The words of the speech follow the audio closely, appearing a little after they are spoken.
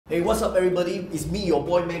Hey, what's up everybody? It's me, your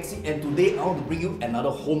boy Maxi, and today I want to bring you another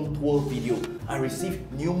home tour video. I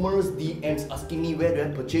received numerous DMs asking me where do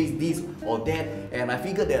I purchase this or that, and I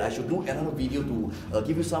figured that I should do another video to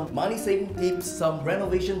give you some money saving tips, some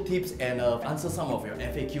renovation tips, and answer some of your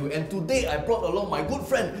FAQ. And today I brought along my good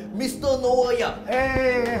friend, Mr. Noah Yap.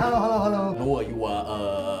 Hey, hello. Noah, you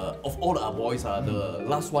are, of all our boys, the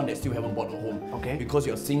last one that still haven't bought a home. Okay. Because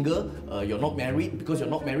you're single, you're not married. Because you're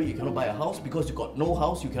not married, you cannot buy a house. Because you got no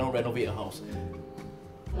house, you cannot renovate a house.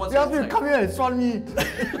 You have to come here and swat me.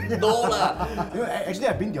 No lah. Actually,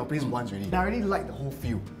 I've been to your place once already. I really like the whole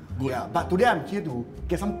feel. Good. Yeah, but today I'm here to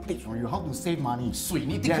get some tips from you, how to save money. 水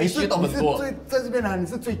你一定可以学到很多。在这边啊，你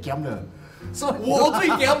是最强的。我最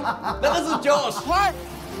强，那个是 Josh。What?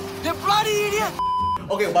 You bloody idiot!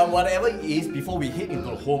 Okay, but whatever it is, before we head into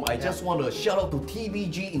the home, I just want to shout out to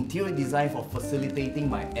TBG Interior Design for facilitating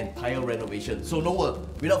my entire renovation. So Noah,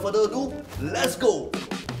 without further ado, let's go!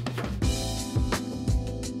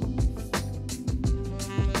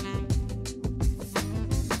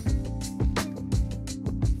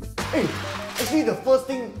 Hey, actually the first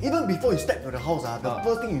thing, even before you step to the house, the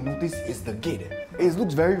first thing you notice is the gate. It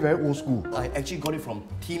looks very, very old school. I actually got it from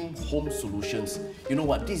Team Home Solutions. You know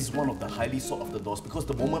what? This is one of the highly sought after doors because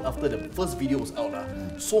the moment after the first video was out,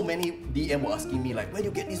 so many DM were asking me like, where do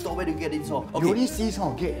you get this door? Where do you get this door? Okay. You only see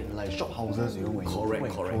some gate in like shop houses, you know, when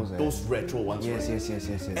correct. Close, those retro ones. Yes, right?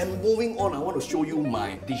 yes. And moving on, I want to show you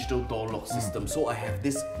my digital door lock system. So I have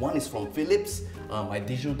this one is from Philips. My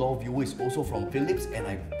digital door viewer is also from Philips, and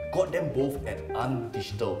I got them both at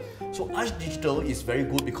Digital. So Digital is very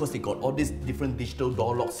good because they got all these different digital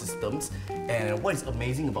door lock systems. And what is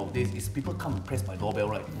amazing about this is people come and press my doorbell,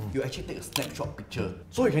 right? You actually take a snapshot picture.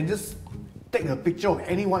 So you can just take a picture of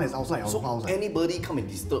anyone that's outside your house. Anybody come and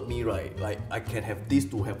disturb me, right? Like I can have this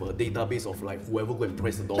to have a database of like whoever go and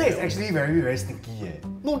press the doorbell. That is actually very, very sneaky.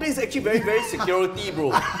 No, that is actually very, very security, bro.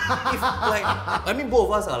 If like, I mean, both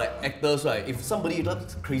of us are like actors, right? If somebody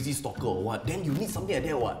does crazy stalker or what, then you need something like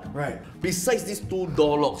that, what? Right. Besides these two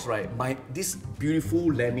door locks, right? This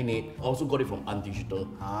beautiful laminate, I also got it from Digital.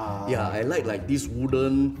 Yeah, I like this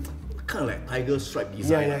wooden, kind of like tiger stripe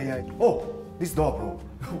design. Yeah. Oh, this door, bro.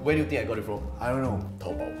 Where do you think I got it from? I don't know.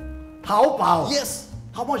 Taobao. Yes.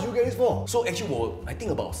 How much you get this for? So actually, I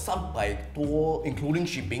think about 300多 including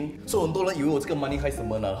shipping. So 很多人以为我这个 money heist 什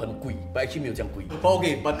么呢，很贵 but actually 没有这样贵。But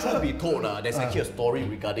okay, but truth be told, there's actually a story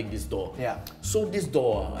regarding this door. Yeah. So this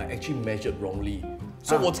door, I actually measured wrongly.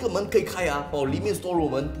 So 我这个门可以开我里面 store room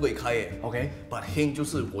门不可以开Okay. But heng 就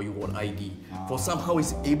是我有我的 ID. For somehow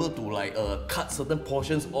is able to like cut certain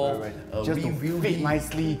portions off, just to fit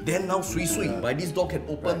nicely. Then now sui, but this door can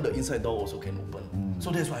open, the inside door also can open.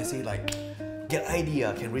 So that's why I say like, get ID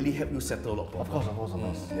can really help you settle a problem. Of course.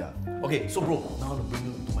 Yeah. Okay, so bro, now I want to bring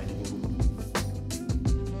you to my living room.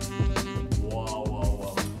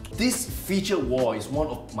 Wow. This featured wall is one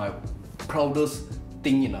of my proudest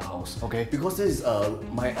thing in the house. Okay. Because this is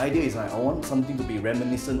my idea is I want something to be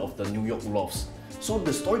reminiscent of the New York lofts. So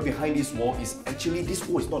the story behind this wall is actually this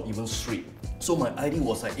wall is not even straight. So my idea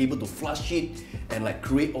was like able to flush it and like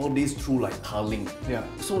create all this through like tiling. Yeah.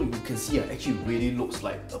 So you can see it actually really looks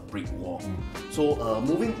like a brick wall. So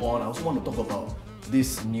moving on, I also want to talk about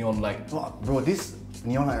this neon light. Oh, bro, this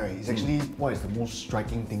neon light is actually what is the most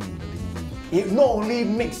striking thing in the living room. It not only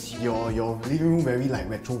makes your living room very like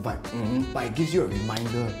retro vibe, but it gives you a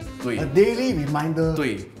reminder, a daily reminder.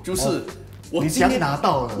 对，就是我你今天拿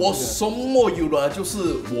到了，我什么有了，就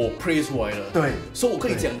是我 pray 出来的。对，所以我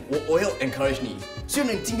跟你讲，我要 encourage 你。虽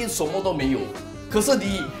然你今天什么都没有，可是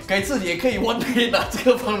你改次你也可以 one day 拿这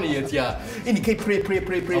个放你的家，因为你可以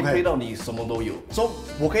pray 到你什么都有。所以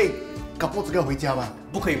我可以搞不这个回家吗？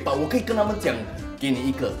不可以吧？我可以跟他们讲，给你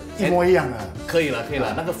一个一模一样的。可以了，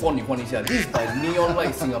那个 font 你换一下。This is by Neon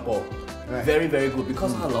Light Singapore, very good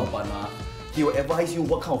because 他的老板he will advise you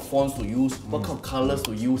what kind of fonts to use, what kind of colors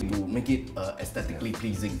to use to make it aesthetically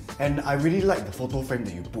pleasing. And I really like the photo frame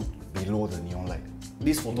that you put below the neon light.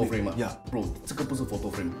 This photo frame Yeah. Bro, 这个不是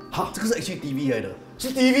photo frame. 这个是 actually TV 来的。是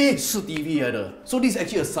TV？ 是 TV 来的。So this is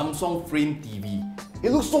actually a Samsung frame TV. It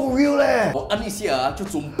looks so real 咧。我按一下就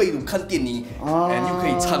准备看电影，and 就可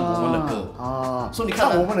以唱我们的歌。所以你看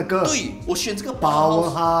唱我们的歌。对，我选这个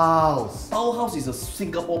POWERHOUSE。POWERHOUSE is a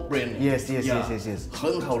Singapore brand. Yes.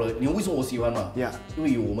 很好的，你为什么我喜欢吗 ？Yeah. 因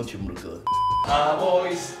为有我们全部的歌。Our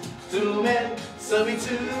boys, 2 men, serving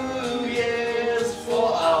 2 years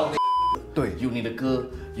for our. 对，有你的歌，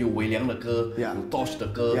有伟良的歌，有 Dosh 的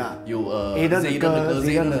歌，有Aiden 的歌，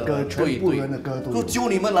全部人的歌都有。就揪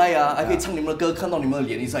你们来还可以唱你们的歌，看到你们的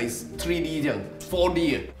脸，一下 3D 这样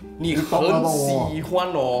，4D，你很喜欢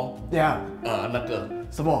哦。Yeah。那个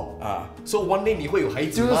什么？So one day 你会有孩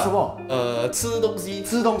子吗？就是什么？吃东西。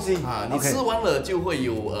吃东西啊，你吃完了就会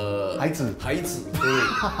有孩子，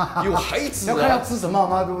对，有孩子要看要吃什么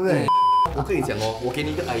嘛，对不对？我跟你讲哦，我给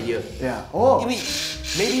你一个 idea。哦，因为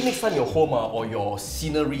maybe next time your home or your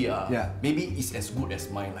scenery maybe it's as good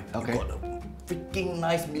as mine. Like you got a freaking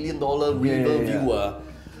nice $1 million river view.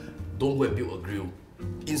 Don't go and build a grill.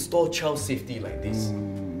 Install child safety like this.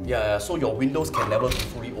 Yeah, so your windows can never be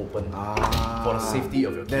fully open for the safety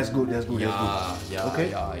of your kids. That's good. Yeah. Okay.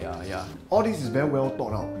 Yeah. All this is very well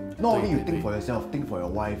thought out. Not only you think for yourself, think for your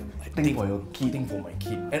wife, think for your kid. Think for my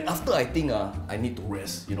kid. And after I think I need to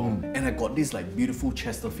rest, you know. And I got this like beautiful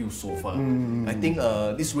Chesterfield sofa. I think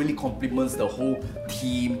this really complements the whole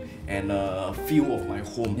theme and feel of my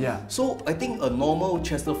home. Yeah. So I think a normal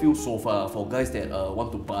Chesterfield sofa for guys that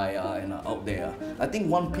want to buy and are out there, I think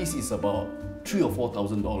one piece is about $3,000 or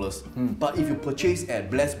 $4,000. But if you purchase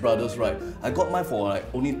at Bless Brothers, right, I got mine for like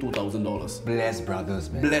only $2,000. Bless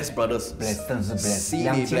Brothers, man. Bless Brothers. Bless 真是 Bless，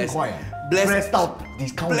 2000块，Bless 到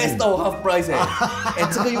discount Bless 到 half price 哎，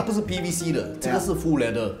这个又不是 PVC 的，这个是 full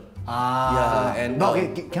leather。Yeah, and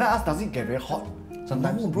okay, can I ask, does it get very hot?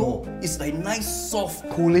 Sometimes, no, bro, it's like nice, soft,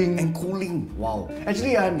 cooling and cooling. Wow.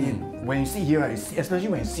 Actually, when you sit here, right, especially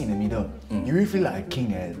when you sit in the middle, you really feel like a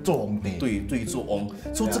king 做皇帝。对，做王。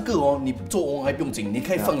所以这个哦，你做王还不用紧，你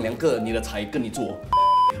可以放2个你的财跟你做。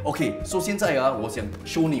OK， 所以现在我想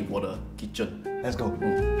show 你我的 kitchen。Let's go。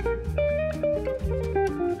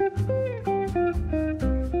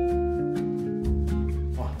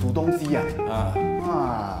哇，煮东西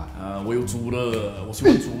我有煮的，我喜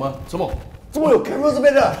欢煮吗？什么？怎么有 camera 这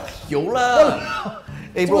边的？有啦。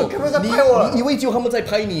哎 ，bro， camera 在拍我了。你以为只有他们在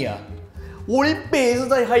拍你啊？我的背是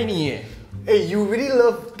在拍你耶。Hey, you really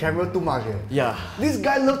love camera too much, Yeah. This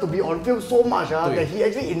guy loves to be on film so much that he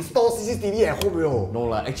actually installs CCTV at home, No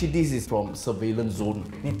lah, actually this is from surveillance zone.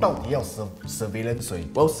 你到底要 surveillance 谁？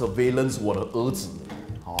 Well, surveillance 我的儿子。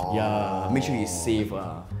Yeah, make sure he's safe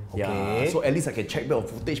Yeah, so at least I can check back on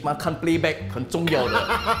footage 嘛，看 playback 很重要的。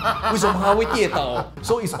为什么他会跌倒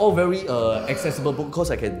 ？So it's all very accessible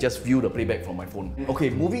because I can just view the playback from my phone. Okay,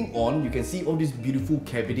 moving on, you can see all these beautiful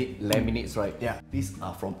cabinet laminates, right? Yeah. These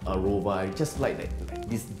are from AROVA. I just like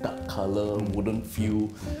this dark color, wooden feel，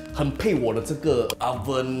 很配我的这个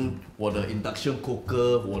oven， 我的 induction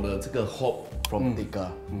cooker， 我的这个 hob from TEKA.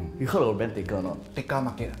 You heard of brand TEKA not? TEKA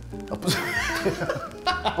Market 不是，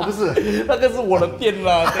不是，那个是我的店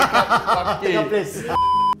啦。TEKA Place.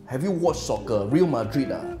 Have you watched soccer? Real Madrid,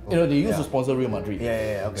 you know, they used to sponsor Real Madrid.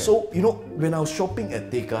 Yeah, okay. So, you know, when I was shopping at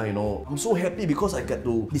TEKA, you know, I'm so happy because I get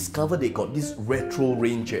to discover they got this retro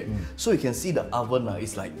range. So you can see the oven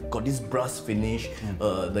is like got this brass finish.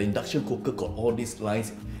 The induction cooker got all these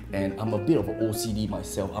lines. And I'm a bit of an OCD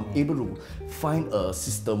myself. I'm able to find a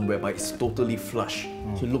system whereby it's totally flush.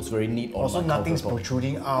 So it looks very neat. Also, nothing's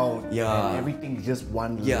protruding out. Yeah. And everything is just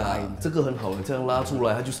one line. 这个很好，这样拉出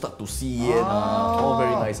来，它就 start to 吸烟all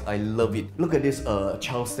very nice. I love it. Look at this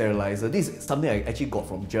child sterilizer. This is something I actually got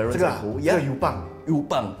from JARRONS and CO. 这个油棒，油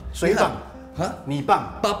棒，水棒，米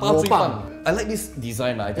棒，我棒。I like this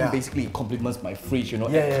design. I think basically it complements my fridge. You know,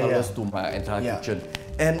 add colors to my entire kitchen.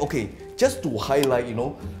 And okay, just to highlight, you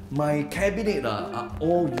know, my cabinet are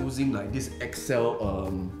all using like this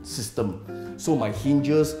Excel system. So my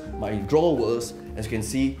hinges, my drawers, as you can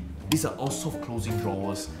see, these are all soft closing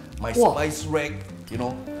drawers. My spice rack, you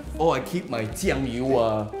know, I keep my 酱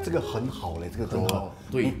油这个很好嘞，这个很好。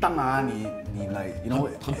对，你当你来，你know，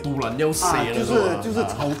很突然要死了，就是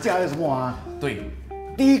吵架有什么对。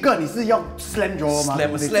第一个你是要 slam drawer 吗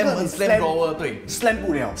 ？slam drawer 对 ，slam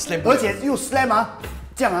不了，而且又 slam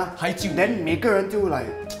这样还久，连每个人就来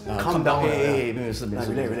calm down， 没事。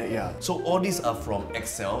So all these are from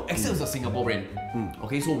Excel. Excel is a Singapore brand.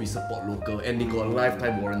 Okay, so we support local and they got a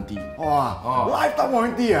lifetime warranty. 哇 ，lifetime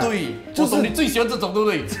warranty 啊！对，就是你最喜欢这种，对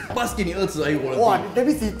不对？pass 给你儿子还有 warranty。哇，你等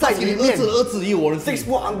于是在里面儿子也有 warranty。6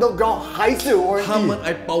 foot underground 还是有 warranty。他们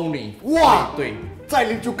还包你。哇，对，在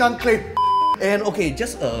里就刚 claim。And okay,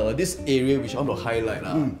 just this area which I want to highlight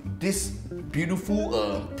this beautiful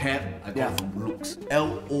tab I got from LOOKZ,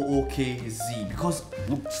 LOOKZ, because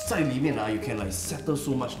在里面you can like settle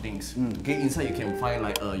so much things. Okay, inside you can find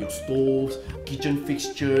like your stoves, kitchen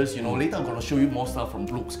fixtures. You know, later I'm gonna show you more stuff from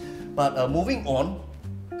LOOKZ. But moving on,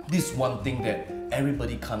 this one thing that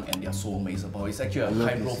everybody come and they're so amazed about. It's actually a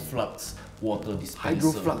HYDROFLUX water dispenser.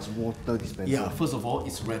 HYDROFLUX water dispenser. Yeah, first of all,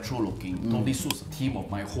 it's retro looking. Totally suits the theme of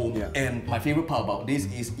my home. And my favorite part about this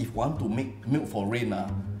is if you want to make milk for rain,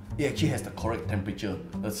 it actually has the correct temperature,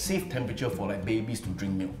 a safe temperature for like babies to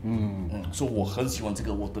drink milk. So 我很喜欢这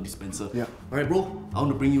个 water dispenser. Yeah. Alright, bro, I want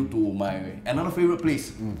to bring you to my another favorite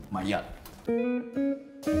place, my yard.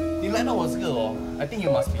 你来到我这个哦 ，I think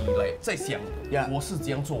you must be like 在想 Yeah. 我是怎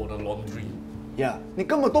样做我的 laundry， Yeah， 你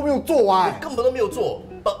根本都没有做啊，根本都没有做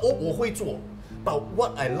 ，but 我会做。But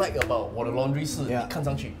what I like about 我的 laundry 是， Yeah. 看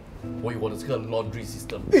上去我有我的这个 laundry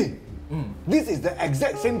system。This is the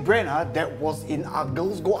exact same brand that was in our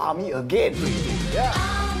Girls Go Army again. Yeah.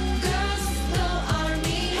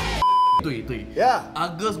 对对 Yeah.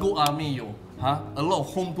 Girls Go Army 有，a lot of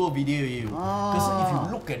home tour video 也有。可是 if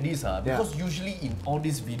you look at this because usually in all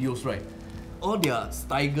these videos right, all their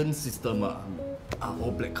STEIGEN system are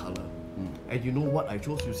all black color. And you know what I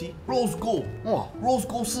chose? You see, rose gold. Wow. Rose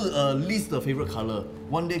gold 是Liz 的 favorite color.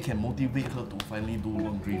 One day can motivate her to finally do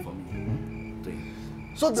laundry for me. 对。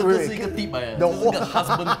So 这个是一个 tip 来的，这是一个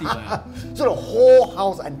husband tip 来的。So the whole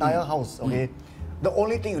house, entire house, okay. The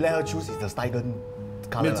only thing you let her choose is the STEIGEN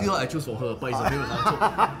color. 没有，这个 I choose for her, but it's a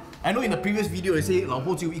favorite. I know in the previous video they say 老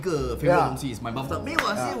婆只有一个 favorite 东西 is my bathtub， 没有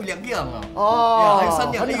啊，是有2样啊。哦，还有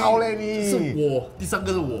3样，很好嘞你。是我，第3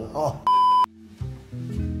个是我。哦。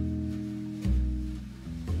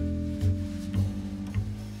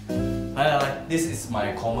来 ，this is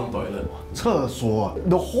my common toilet。厕所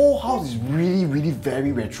 ，the whole house is really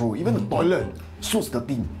very retro. Even the toilet suits the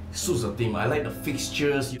theme. Suits the theme. I like the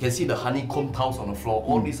fixtures. You can see the honeycomb tiles on the floor.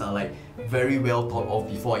 All these are like very well thought of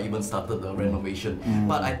before I even started the renovation.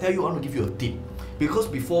 But I tell you, I want to give you a tip. Because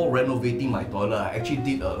before renovating my toilet, I actually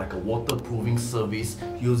did like a waterproofing service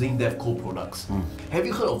using DAVCO products. Have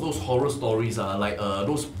you heard of those horror stories? Like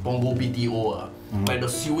those Punggol BTO, like the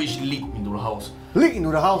sewage leak into the house. Leak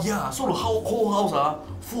into the house. Yeah, so the whole house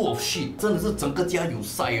full of shit. 真的是整个家有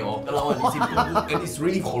晒哦，and it's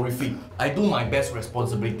really horrific. I do my best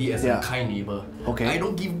responsibility as a kind neighbor. Okay. I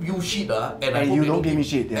don't give you shit and I And hope you they don't give me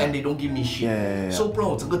shit, yeah. And they don't give me shit. Yeah. So 不然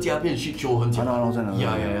我整个家变 shit show 很久。真的。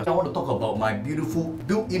Yeah. I want to talk about my beautiful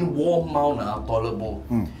built-in wall mount toilet bowl.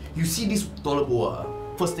 You see this toilet bowl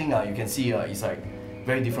first thing you can see is like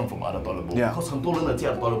very different from other toilet bowl. Yeah. Because 很多人的家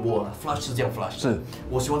的 toilet bowl flush 是这样 flush 的。是。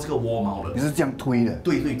我喜欢这个 wall mount 的。你是这样推的？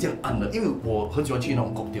对，这样按的，因为我很喜欢去那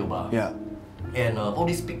种 cocktail bar. Yeah. And all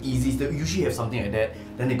these big easies, they usually have something like that.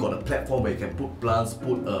 Then they got a platform where you can put plants,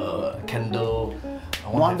 put a candle.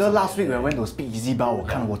 Wonder last week when I went to Speak Easy Bar，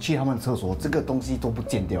 我去他们厕所，这个东西都不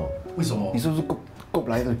见掉。为什么？你是不是购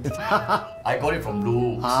来的？I got it from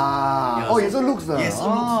LOOKZ. 也是 LOOKZ 的。也是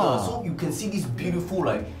LOOKZ 的。So you can see this beautiful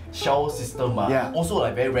like shower system. Also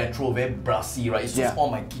like very retro, very brassy, right? It's just all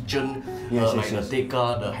my kitchen, like the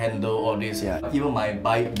TEKA, the handle, all this. Even my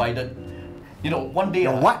Biden. You know, one day.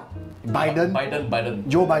 What? Biden.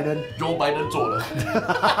 Joe Biden 做的。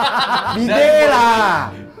bidet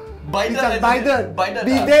啦。你讲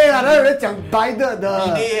Biden，bidet 啦，哪有人讲 Biden 的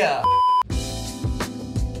 ？bidet 啊。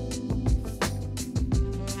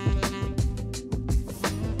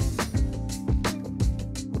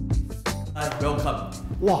Welcome.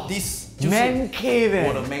 哇 ，this man cave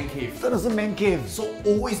我的 man cave， 真的是 man cave。 So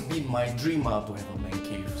always been my dream to have a man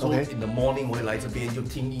cave. So in the morning 我会来这边就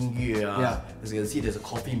聽音樂啊。As you can see, there's a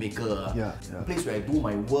coffee maker. Place where I do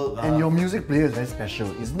my work. And your music player is very special.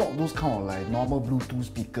 It's not those kind of like normal Bluetooth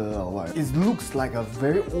speaker or what. It looks like a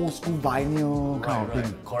very old school vinyl kind of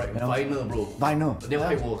thing. Correct. Vinyl, bro. Vinyl.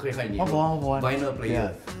 我可以看你。One. Vinyl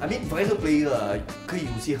player. I mean vinyl player 可以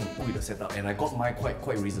有些很贵的 setup, and I got mine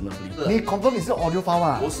quite reasonably. 你 confirm 你是 audio file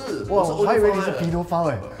啊？我是。我还以为你是 video file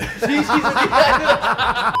哎。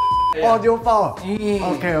Audio file.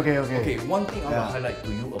 Okay. One thing I want to highlight to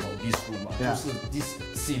you about this room 就是 this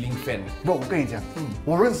ceiling fan. Bro， 我跟你讲，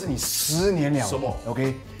我认识你10年了。什么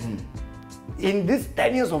 ？Okay. In this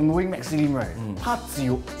 10 years of knowing Maxi Lim, right? 他只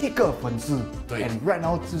有一个粉丝。对。And right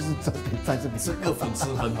now 就是这边在这边。这个粉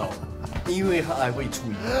丝很好，因为他还会吹。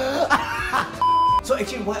So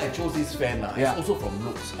actually, why I chose this fan is also from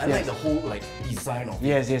LOOKZ. I like the whole like design of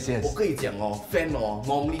it. Yes. 我可以讲fan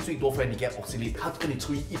normally 最多 fan 你给 oscillate， 它跟你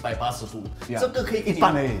吹180度，这个可以给你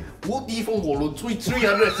无敌风火轮吹360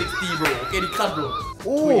 bro， 我给你看 bro，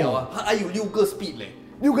 吹啊，它还有6个 speed 嘞。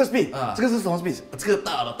6个 speed 这个是什么 speed？ 这个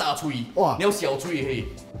大的大吹，哇，你要小吹嘿，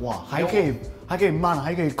哇，还可以慢，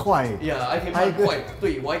还可以快，还可以快，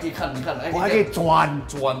对我还可以看，你看，我还可以转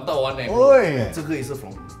到完嘞，对，这个也是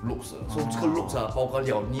from LOOKZ， 所以这个 LOOKZ 包括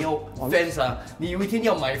了，你要 fans 你有一天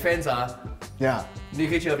要买 fans你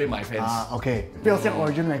可以去那边买 fans OK， 不要像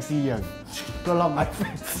Origin Maxi 一样，不要乱买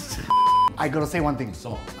fans。I gotta say one thing.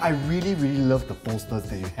 So I really love the posters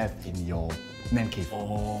that you have in your man cave.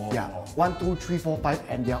 Yeah, 1, 2, 3, 4, 5,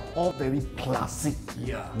 and they are all very classic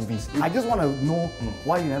movies. I just want to know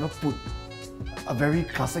why you never put a very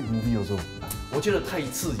classic movie also. 我觉得太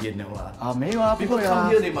刺眼了啦。没有啊 ，People come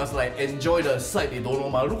here they must like enjoy the sight they don't know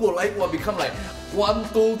嘛。如果来我 become like 1,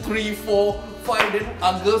 2, 3, 4, 5 then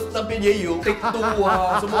August 那边也有 Take 2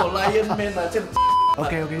啊，什么 Lion Man 啊，这样。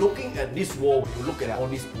Okay. Looking at this wall, you look at all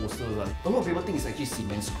these posters. A lot of people think it's actually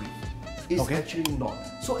cement screen. It's actually not.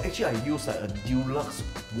 So actually, I use like a DULUX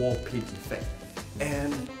wall paint effect.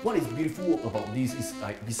 And what is beautiful about this is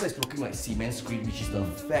like besides looking like cement screen, which is the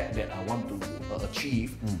fact that I want to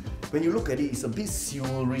achieve. When you look at it, it's a bit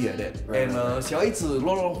silvery like that. And 小孩子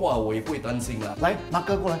乱乱画我也不会担心啦。来，拿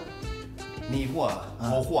哥过来。你画，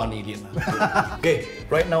我画你脸啦。Okay,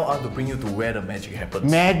 right now I want to bring you to where the magic happens.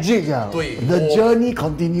 Magic 啊，对 ，The journey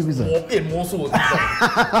continues. 我变魔术的地方，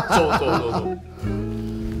走。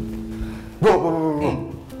Bro.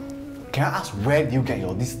 Can I ask where do you get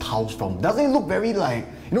this tiles from? Doesn't it look very like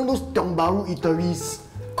those Tiong Bahru eateries?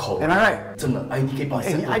 Am I right? 真的 ID 可以帮我。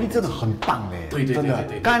你 ID 真的很棒嘞，对。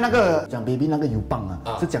刚才那个讲 baby 那个油棒啊，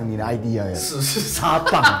是讲你的 ID 啊，是超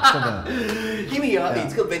棒，真的。因为啊，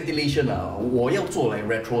这个 ventilation 啊，我要做来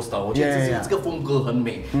retro style， 我觉得这个风格很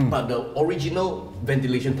美。But the original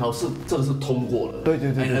ventilation tile 真的是通过的。对。I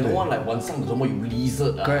don't want like 晚上什么有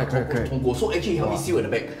lizard 啊，通过。So actually help me seal at the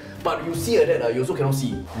back. But you see at that, you also cannot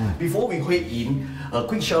see. Before we head in, a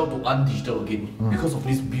quick shout out to Undigital again because of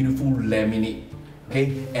this beautiful laminate,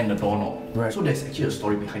 okay, and the doorknob. Right. So there's actually a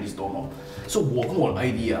story behind this doorknob. So 我跟我的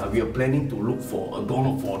idea, we are planning to look for a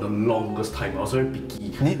doorknob for the longest time. I was very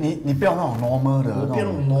picky. 你不要那种 normal 的，我不要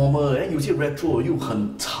那种 normal， 然后有些 retro 又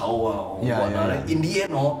很潮啊，In the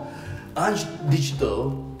end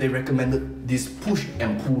Undigital they recommended this push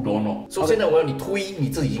and pull doorknob. So 现在我要你推你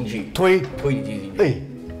自己进去，推你自己进去。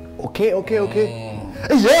OK。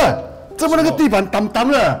哎呀，这么那个地板挡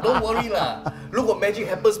了。Don't worry 啦，如果 magic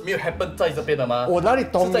happens 没有 happen 在这边的吗？我哪里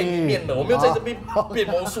懂你？是在里面的，我没有在这边变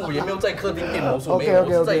魔术，也没有在客厅变魔术，没有，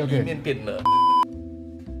我是在里面变的。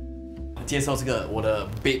介绍这个我的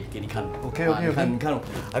bed 给你看。OK。你看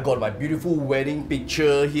I got my beautiful wedding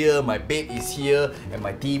picture here, my bed is here, and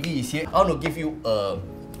my TV is here. I want to give you a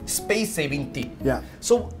space-saving tip. Yeah.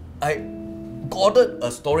 So I ordered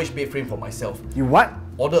a storage bed frame for myself. You what?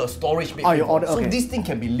 Order a storage bed. You order, okay. So this thing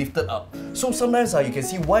can be lifted up. So sometimes you can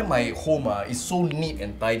see why my home is so neat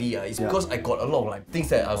and tidy. It's because I got a lot of like things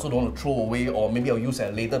that I also don't want to throw away, or maybe I'll use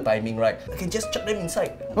at a later timing, right? I can just chuck them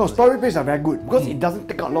inside. No, storage beds are very good because it doesn't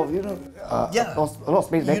take up a lot of, a lot of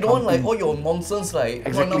space. You don't want like all your nonsense like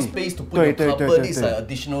not enough space to put your cupboard. It's like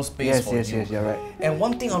additional space for you. Yes, you're right. And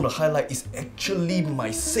one thing I want to highlight is actually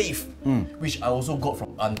my safe, which I also got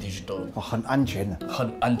from Undigital. 很安全的，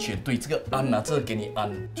很安全。对，这个安啊，这个给你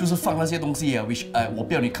安，就是放那些东西啊 ，which 我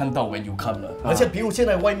不要你看到 when you come 了。而且比如现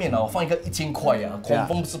在外面啊，我放一个1000块啊，孔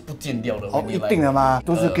风是不见掉的。一定的吗？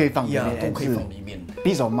都是可以放里面，都可以放里面。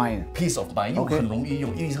Peace of mind. Peace of mind， 又很容易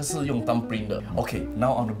用，因为它是用 thumbprint 的。Okay,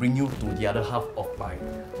 now I want to bring you to the other half of my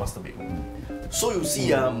master bedroom. So you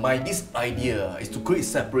see, this idea is to create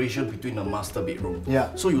separation between the master bedroom. Yeah.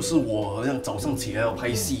 So 有时我好像早上起来要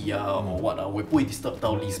拍戏或 what 我也不会 disturb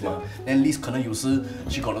到 Liz 嘛。And Liz 可能有时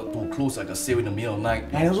she got to close like a sale in the middle of the night.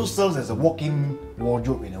 And it also serves as a walk-in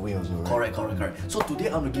wardrobe in a way also. Right? Correct. So today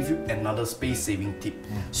I'm going to give you another space-saving tip.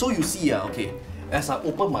 So you see, okay. As I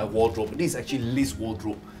open my wardrobe, this is actually Liz's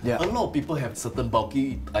wardrobe. Yeah. A lot of people have certain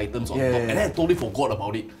bulky items on top, yeah. and I totally forgot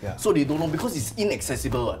about it. Yeah. So they don't know because it's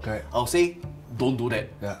inaccessible. Correct. I'll say, don't do that.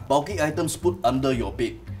 Yeah. Bulky items put under your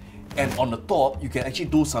bed. And on the top, you can actually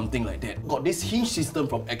do something like that. Got this hinge system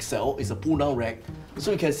from Excel. It's a pull-down rack.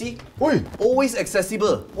 So you can see, always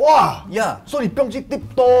accessible. 哇 Yeah. 所以你不用去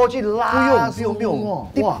tiptoe 去拉，不用。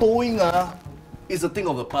Tiptoeing is a thing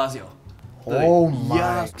of the past. Oh my!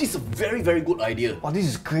 Yeah, this is a very, very good idea. Wow, this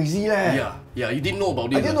is crazy leh. Yeah, you didn't know about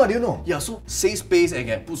this. I didn't know. Yeah, so save space and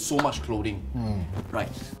can put so much clothing.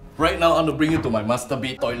 Right now, I'm gonna bring you to my master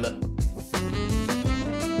bed toilet.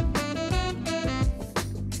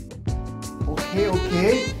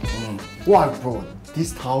 Okay. Wow, bro,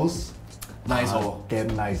 this house nice,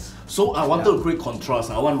 damn nice. So I wanted to create contrast.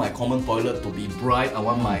 I want my common toilet to be bright. I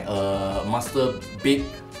want my master bed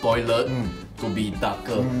toilet to be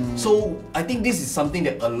darker. So I think this is something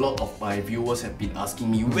that a lot of my viewers have been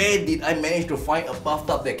asking me. Where did I manage to find a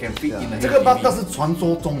bathtub that can fit in a HDB? 这个 bathtub 是传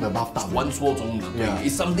说中的 bathtub. 传说中的，对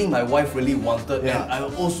 ，It's something my wife really wanted, and I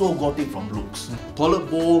also got it from LOOKZ.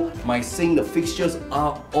 Toilet bowl, my sink, the fixtures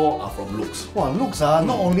all are from LOOKZ. 哇 ，LOOKZ 啊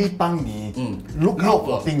 ，not only 帮你 look out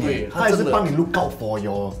for things，它也是帮你 look out for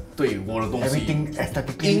your 对我的东西 everything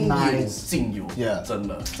aesthetically 应有 nice，尽有， Yeah 真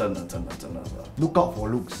的。look out for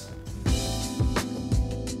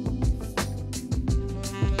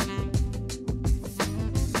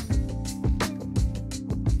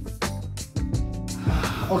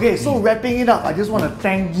so wrapping it up, I just want to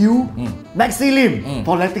thank you, Maxi Lim,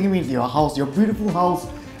 for letting me into your house, your beautiful house.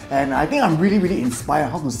 And I think I'm really inspired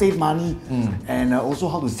how to save money and also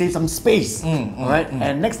how to save some space. Alright?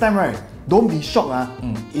 And next time, right, don't be shocked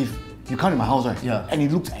if you come to my house, right? Yeah. And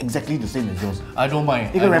it looks exactly the same as yours. I don't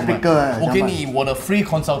mind. 一个 replica 我给你我的 free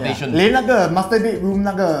consultation。连那个 master bedroom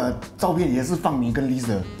那个照片也是放你跟 Liz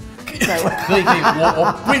的。可以，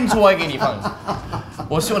我 print 出来给你放。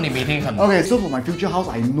我希望你每天看。Okay, so for my future house,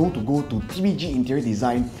 I know to go to TBG Interior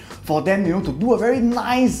Design for them, you know, to do a very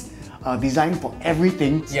nice design for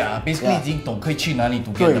everything. Yeah, basically 已经懂可以去哪里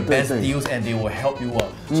to get the best deals and they will help you out.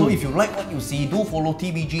 So if you like what you see, do follow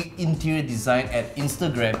TBG Interior Design at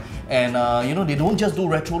Instagram. And you know, they don't just do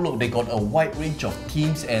retro look, they got a wide range of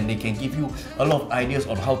themes and they can give you a lot of ideas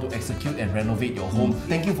on how to execute and renovate your home.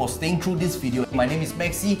 Thank you for staying through this video. My name is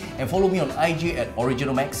Maxi and follow me on IG at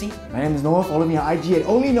Original Maxi. My name is Noah, follow me on IG at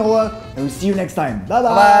Only Noah, and we'll see you next time. Bye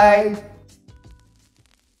bye! Bye.